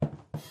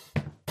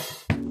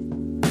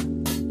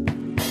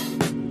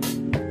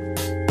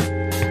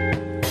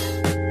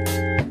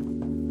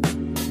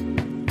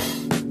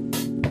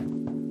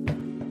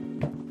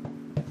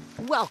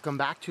welcome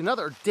back to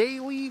another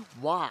Daily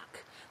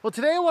Walk. Well,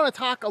 today I want to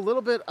talk a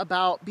little bit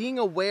about being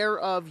aware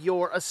of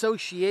your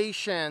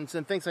associations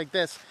and things like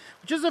this,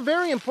 which is a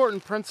very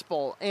important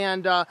principle.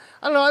 And I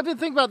don't know, I've been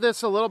thinking about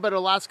this a little bit the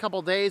last couple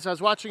of days. I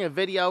was watching a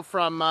video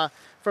from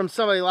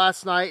somebody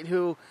last night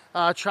who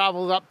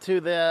traveled up to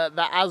the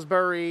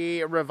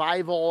Asbury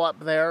revival up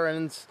there,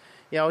 and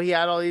you know, he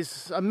had all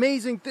these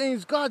amazing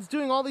things. God's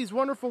doing all these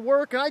wonderful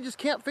work, and I just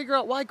can't figure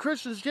out why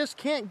Christians just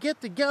can't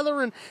get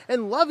together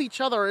and love each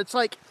other. It's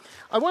like,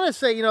 I want to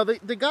say, you know,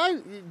 the guy,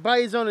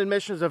 by his own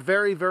admission, is a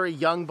very, very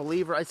young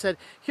believer. I said,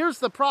 here's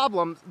the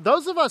problem.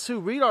 Those of us who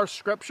read our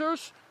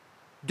scriptures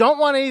don't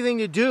want anything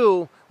to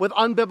do with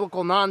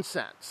unbiblical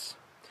nonsense.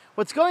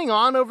 What's going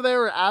on over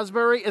there at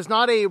Asbury is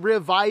not a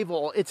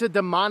revival. It's a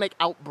demonic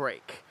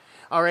outbreak.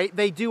 All right,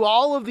 they do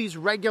all of these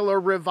regular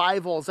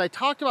revivals. I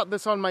talked about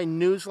this on my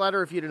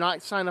newsletter. If you did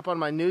not sign up on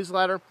my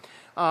newsletter,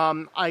 I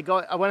went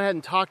ahead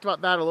and talked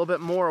about that a little bit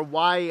more,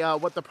 why,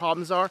 what the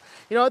problems are.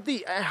 You know, at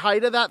the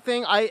height of that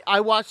thing, I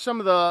watched some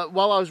of the,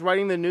 while I was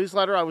writing the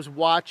newsletter, I was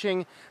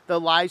watching the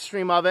live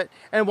stream of it.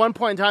 And at one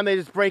point in time, they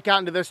just break out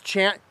into this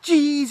chant,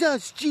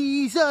 Jesus,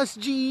 Jesus,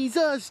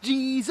 Jesus,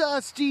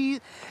 Jesus,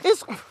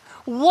 Jesus.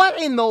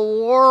 What in the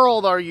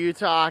world are you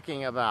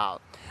talking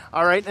about?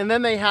 All right, and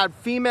then they had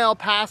female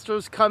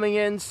pastors coming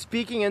in,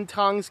 speaking in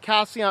tongues,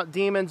 casting out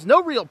demons.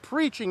 No real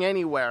preaching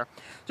anywhere.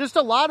 Just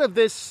a lot of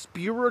this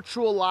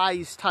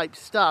spiritualized type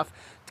stuff,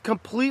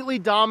 completely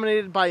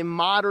dominated by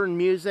modern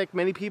music.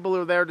 Many people who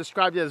were there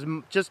described it as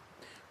just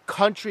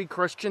country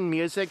Christian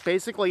music.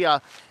 Basically,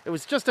 it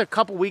was just a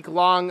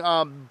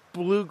couple-week-long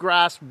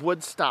bluegrass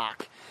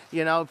Woodstock.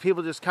 You know,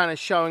 people just kind of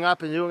showing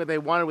up and doing what they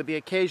wanted with the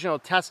occasional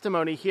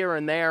testimony here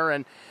and there,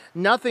 and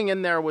nothing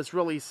in there was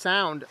really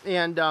sound.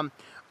 And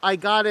I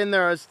got in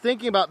there, I was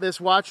thinking about this,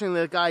 watching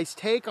the guy's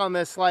take on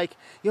this, like,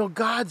 you know,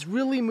 God's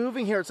really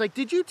moving here. It's like,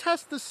 did you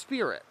test the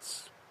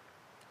spirits?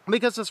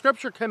 Because the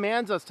scripture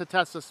commands us to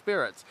test the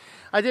spirits.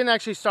 I didn't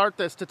actually start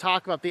this to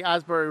talk about the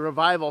Asbury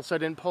revival, so I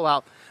didn't pull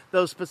out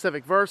those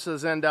specific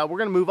verses. And we're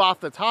going to move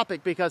off the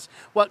topic, because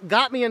what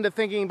got me into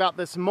thinking about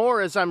this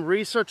more is I'm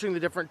researching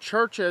the different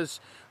churches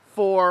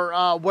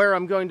for where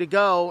I'm going to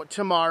go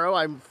tomorrow.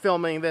 I'm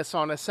filming this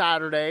on a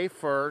Saturday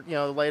for, you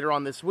know, later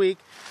on this week.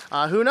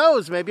 Who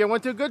knows? Maybe I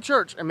went to a good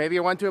church, and maybe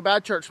I went to a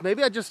bad church.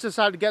 Maybe I just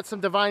decided to get some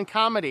Divine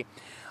Comedy.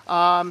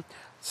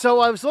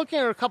 So I was looking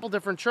at a couple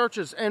different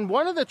churches, and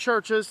one of the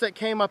churches that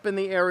came up in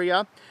the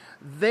area,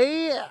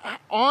 they,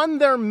 on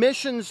their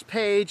missions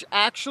page,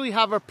 actually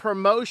have a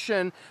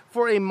promotion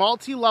for a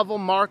multi-level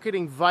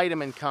marketing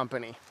vitamin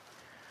company.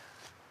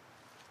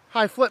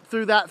 I flipped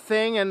through that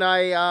thing, and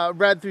I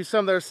read through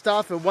some of their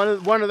stuff, and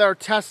one of their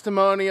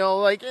testimonial,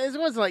 like, it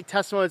wasn't like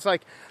testimony, it's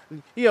like,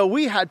 you know,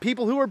 we had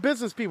people who were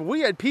business people.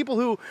 We had people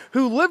who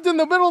lived in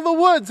the middle of the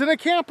woods in a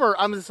camper.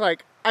 I'm just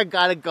like, I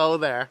gotta go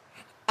there.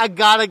 I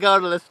gotta go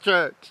to this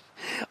church.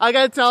 I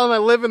gotta tell them I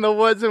live in the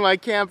woods in my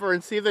camper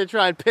and see if they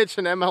try and pitch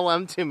an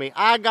MLM to me.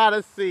 I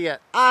gotta see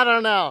it. I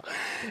don't know.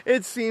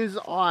 It seems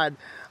odd.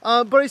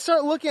 But I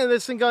start looking at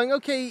this and going,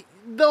 okay,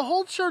 the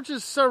whole church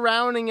is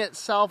surrounding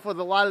itself with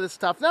a lot of this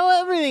stuff.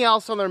 Now, everything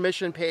else on their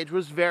mission page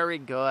was very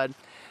good.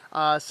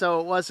 So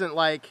it wasn't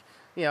like,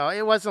 you know,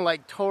 it wasn't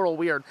like total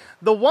weird.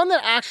 The one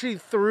that actually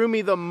threw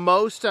me the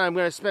most, and I'm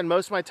going to spend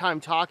most of my time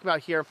talking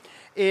about here,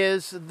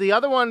 is the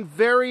other one,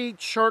 very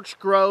church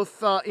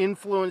growth,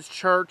 influenced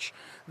church.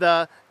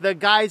 The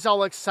guy's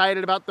all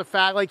excited about the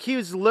fact, like, he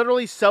was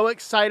literally so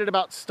excited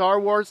about Star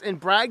Wars and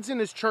brags in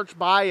his church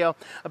bio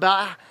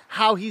about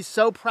how he's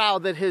so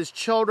proud that his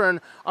children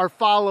are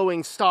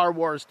following Star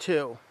Wars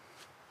too.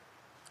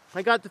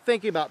 I got to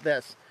thinking about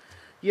this.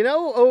 You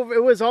know,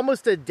 it was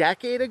almost a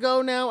decade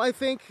ago now, I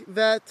think,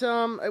 that,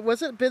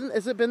 has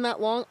it been that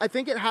long? I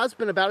think it has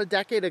been about a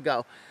decade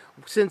ago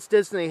since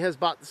Disney has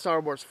bought the Star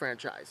Wars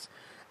franchise.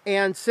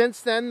 And since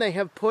then, they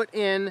have put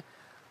in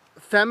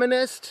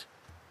feminist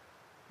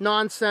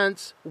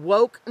nonsense,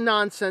 woke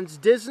nonsense.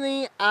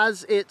 Disney,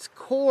 as its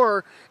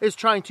core, is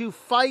trying to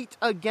fight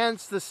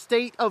against the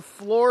state of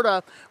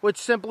Florida, which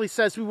simply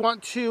says we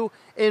want to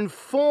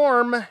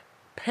inform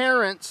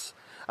parents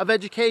of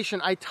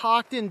education. I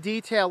talked in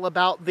detail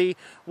about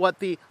what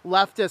the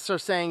leftists are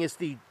saying is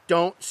the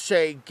Don't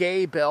Say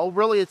Gay bill.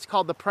 Really, it's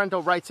called the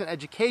Parental Rights and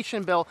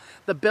Education bill.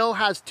 The bill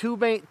has two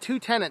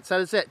tenets. That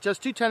is it.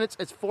 Just two tenets.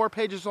 It's 4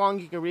 pages long.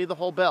 You can read the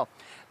whole bill.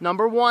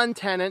 Number one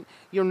tenet,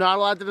 you're not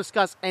allowed to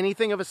discuss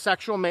anything of a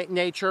sexual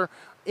nature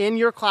in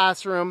your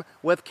classroom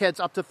with kids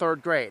up to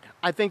 3rd grade.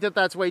 I think that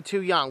that's way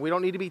too young. We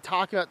don't need to be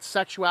talking about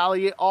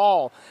sexuality at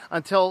all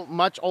until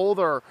much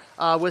older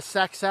with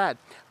sex ed.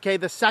 Okay,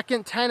 the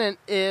second tenet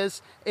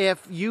is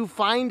if you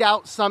find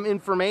out some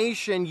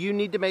information, you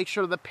need to make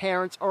sure the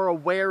parents are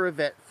aware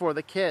of it for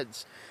the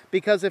kids.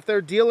 Because if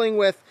they're dealing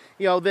with,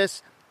 you know,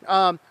 this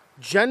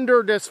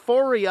gender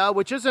dysphoria,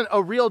 which isn't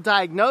a real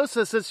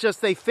diagnosis, it's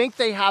just they think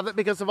they have it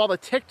because of all the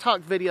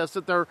TikTok videos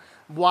that they're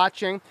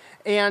watching,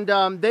 and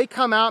they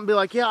come out and be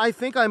like, yeah, I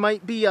think I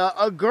might be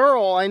a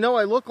girl, I know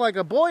I look like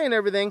a boy and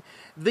everything.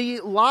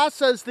 The law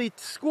says the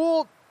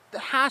school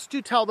has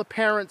to tell the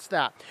parents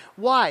that.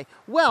 Why?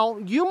 Well,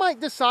 you might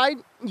decide,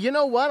 you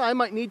know what, I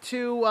might need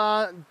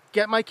to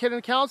get my kid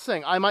in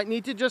counseling. I might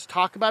need to just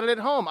talk about it at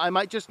home. I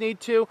might just need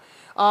to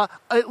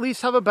at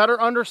least have a better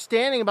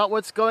understanding about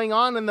what's going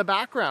on in the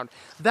background.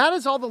 That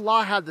is all the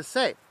law had to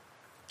say.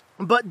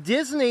 But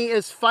Disney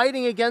is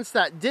fighting against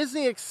that.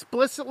 Disney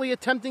explicitly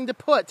attempting to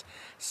put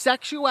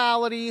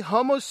sexuality,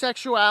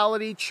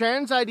 homosexuality,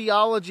 trans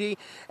ideology,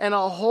 and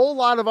a whole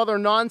lot of other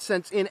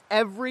nonsense in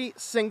every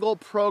single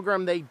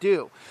program they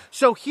do.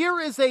 So here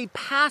is a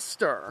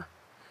pastor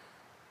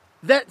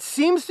that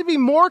seems to be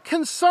more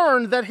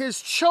concerned that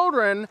his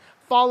children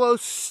follow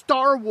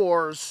Star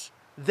Wars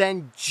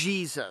than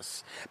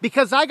Jesus.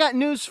 Because I got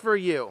news for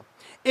you.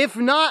 If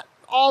not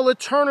all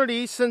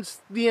eternity,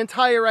 since the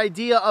entire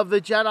idea of the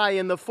Jedi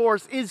and the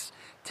Force is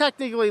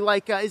technically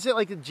like, is it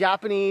like a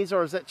Japanese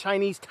or is it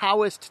Chinese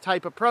Taoist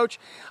type approach?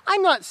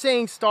 I'm not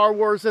saying Star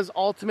Wars is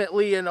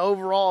ultimately an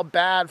overall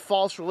bad,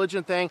 false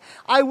religion thing.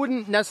 I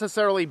wouldn't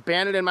necessarily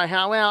ban it in my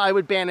house. Well, I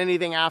would ban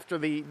anything after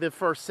the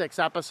first 6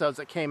 episodes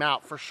that came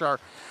out, for sure.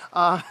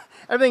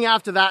 Everything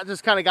after that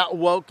just kind of got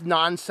woke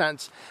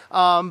nonsense.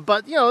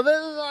 But, you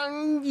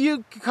know,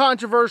 you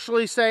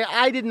controversially say,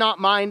 I did not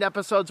mind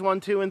episodes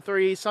 1, 2, and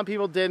 3. Some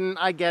people didn't.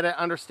 I get it,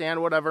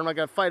 understand, whatever. I'm not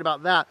going to fight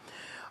about that.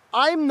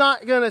 I'm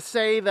not going to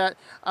say that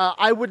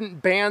I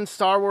wouldn't ban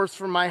Star Wars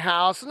from my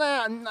house.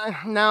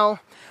 No.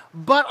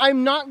 But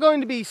I'm not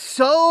going to be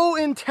so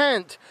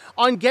intent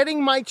on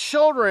getting my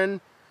children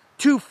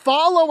to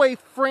follow a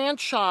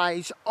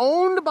franchise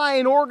owned by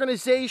an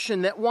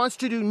organization that wants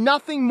to do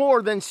nothing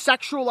more than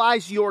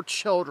sexualize your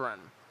children.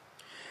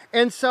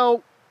 And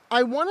so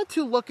I wanted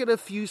to look at a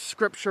few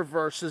scripture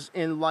verses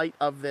in light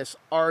of this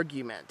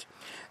argument.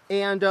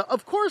 And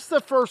of course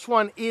the first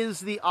one is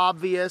the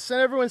obvious,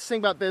 and everyone's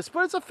thinking about this,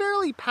 but it's a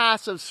fairly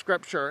passive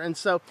scripture, and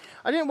so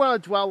I didn't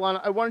want to dwell on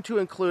it. I wanted to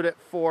include it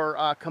for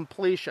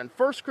completion.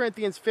 1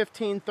 Corinthians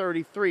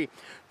 15:33,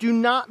 do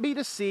not be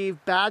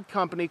deceived, bad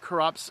company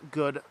corrupts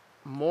good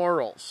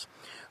morals.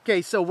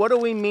 Okay, so what do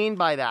we mean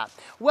by that?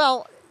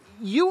 Well,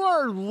 you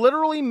are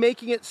literally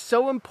making it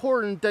so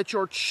important that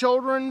your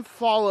children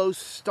follow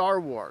Star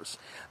Wars.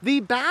 The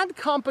bad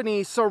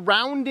company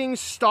surrounding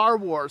Star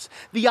Wars,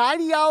 the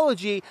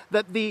ideology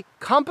that the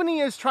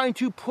company is trying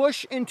to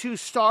push into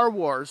Star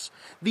Wars,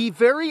 the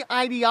very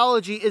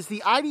ideology is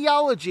the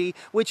ideology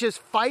which is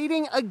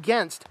fighting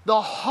against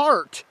the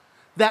heart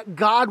that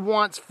God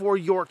wants for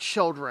your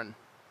children.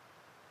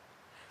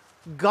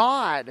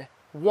 God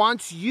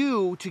wants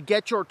you to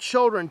get your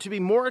children to be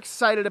more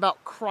excited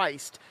about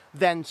Christ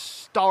than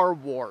Star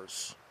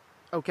Wars.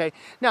 Okay?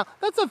 Now,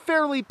 that's a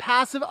fairly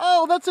passive,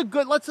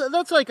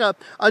 that's like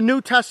a New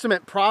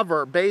Testament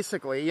proverb,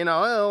 basically, you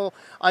know, it'll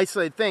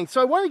isolate things.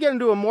 So I want to get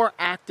into a more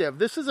active.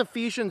 This is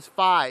Ephesians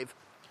 5,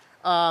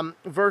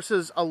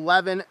 verses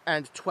 11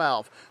 and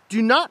 12.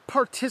 Do not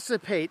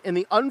participate in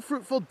the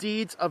unfruitful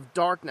deeds of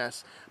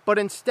darkness, but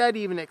instead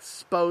even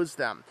expose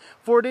them.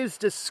 For it is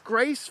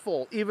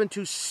disgraceful even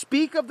to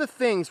speak of the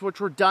things which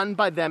were done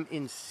by them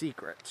in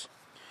secret.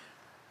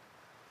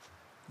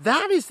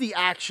 That is the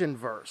action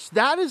verse.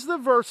 That is the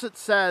verse that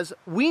says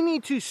we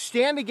need to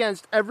stand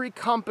against every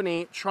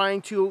company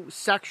trying to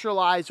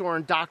sexualize or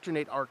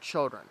indoctrinate our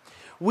children.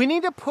 We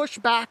need to push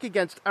back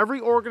against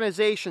every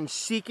organization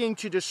seeking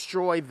to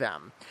destroy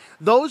them.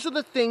 Those are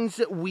the things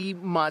that we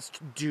must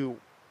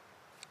do.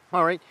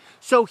 All right,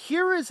 so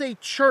here is a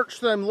church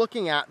that I'm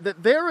looking at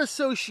that their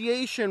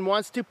association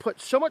wants to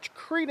put so much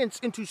credence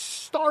into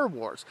Star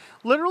Wars.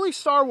 Literally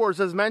Star Wars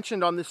is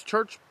mentioned on this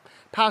church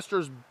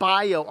pastor's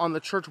bio on the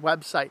church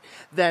website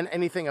than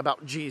anything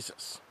about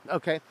Jesus,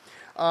 okay?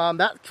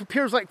 That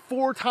appears like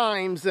 4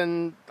 times,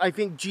 and I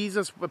think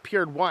Jesus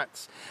appeared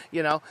once,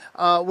 you know,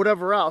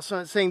 whatever else. I'm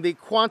not saying the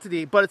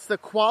quantity, but it's the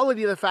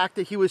quality of the fact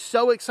that he was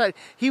so excited.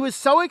 He was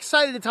so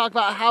excited to talk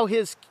about how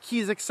he's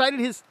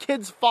excited his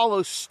kids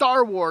follow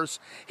Star Wars.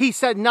 He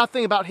said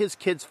nothing about his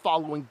kids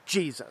following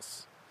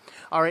Jesus.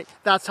 All right,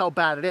 that's how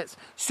bad it is.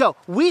 So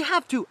we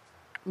have to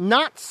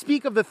not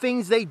speak of the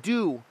things they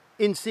do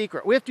in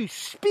secret. We have to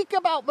speak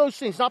about those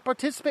things, not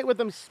participate with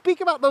them,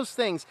 speak about those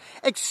things,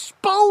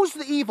 expose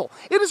the evil.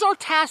 It is our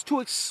task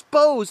to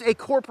expose a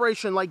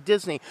corporation like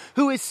Disney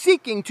who is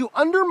seeking to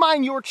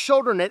undermine your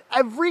children at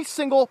every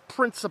single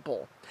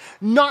principle.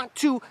 Not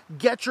to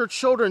get your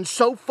children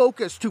so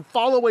focused to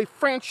follow a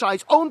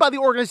franchise owned by the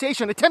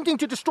organization attempting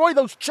to destroy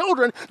those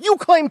children you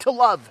claim to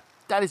love.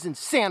 That is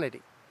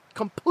insanity.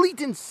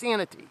 Complete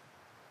insanity.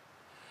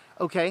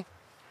 Okay?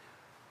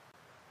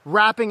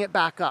 Wrapping it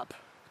back up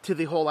to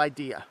the whole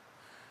idea.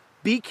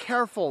 Be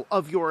careful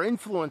of your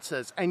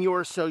influences and your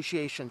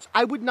associations.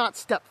 I would not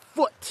step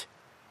foot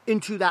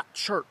into that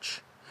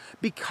church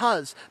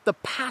because the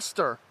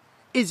pastor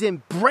is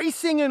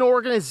embracing an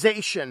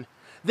organization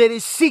that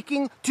is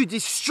seeking to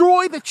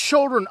destroy the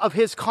children of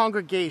his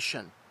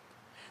congregation.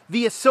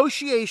 The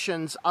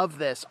associations of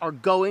this are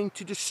going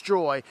to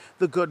destroy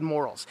the good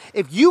morals.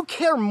 If you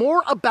care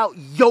more about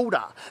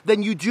Yoda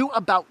than you do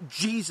about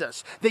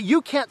Jesus, that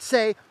you can't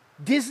say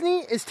Disney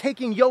is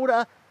taking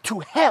Yoda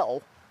to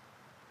hell,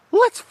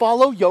 let's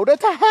follow Yoda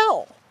to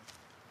hell.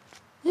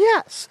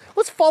 Yes,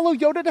 let's follow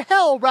Yoda to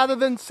hell rather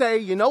than say,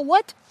 you know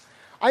what?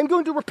 I'm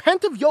going to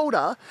repent of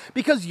Yoda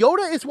because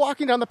Yoda is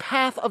walking down the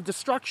path of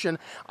destruction.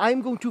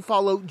 I'm going to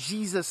follow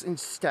Jesus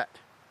instead.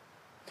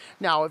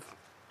 Now, if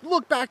you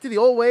look back to the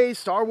old ways,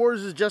 Star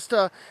Wars is just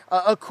a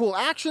cool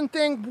action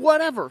thing,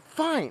 whatever,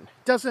 fine,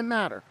 doesn't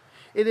matter.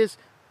 It is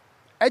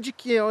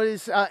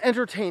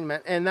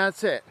entertainment, and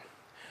that's it.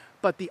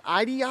 But the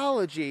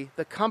ideology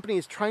the company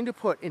is trying to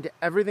put into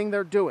everything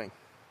they're doing,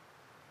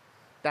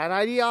 that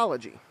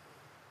ideology,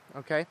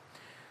 okay,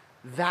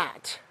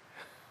 that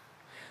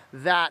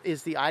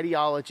is the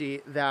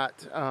ideology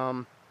that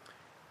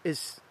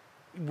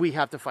we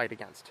have to fight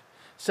against.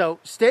 So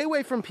stay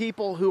away from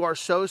people who are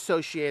so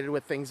associated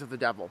with things of the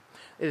devil.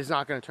 It is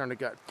not going to turn to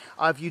good.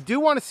 If you do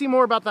want to see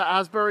more about the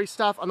Asbury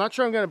stuff, I'm not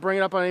sure I'm going to bring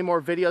it up on any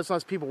more videos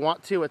unless people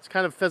want to. It's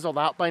kind of fizzled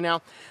out by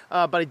now.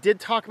 But I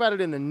did talk about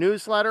it in the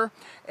newsletter.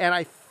 And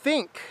I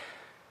think,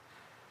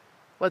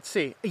 let's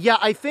see. Yeah,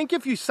 I think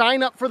if you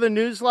sign up for the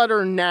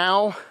newsletter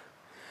now,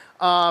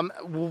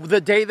 the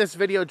day this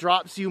video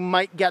drops, you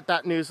might get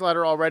that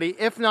newsletter already.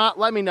 If not,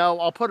 let me know.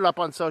 I'll put it up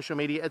on social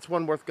media. It's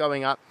one worth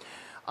going up.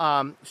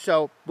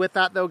 So with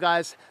that though,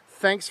 guys,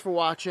 thanks for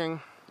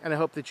watching, and I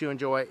hope that you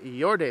enjoy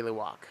your daily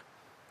walk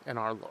in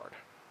our Lord.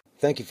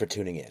 Thank you for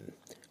tuning in.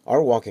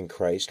 Our Walk in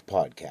Christ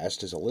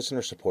podcast is a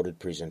listener-supported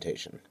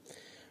presentation.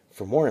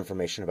 For more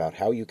information about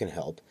how you can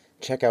help,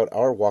 check out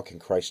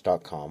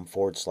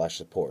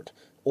ourwalkinchrist.com/support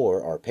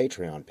or our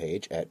Patreon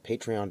page at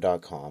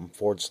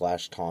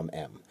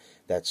patreon.com/TomM.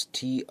 That's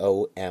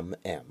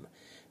TOMM.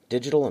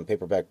 Digital and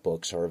paperback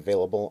books are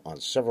available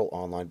on several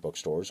online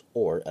bookstores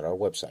or at our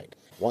website.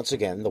 Once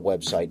again, the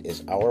website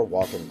is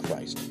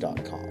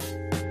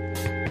ourwalkinchrist.com.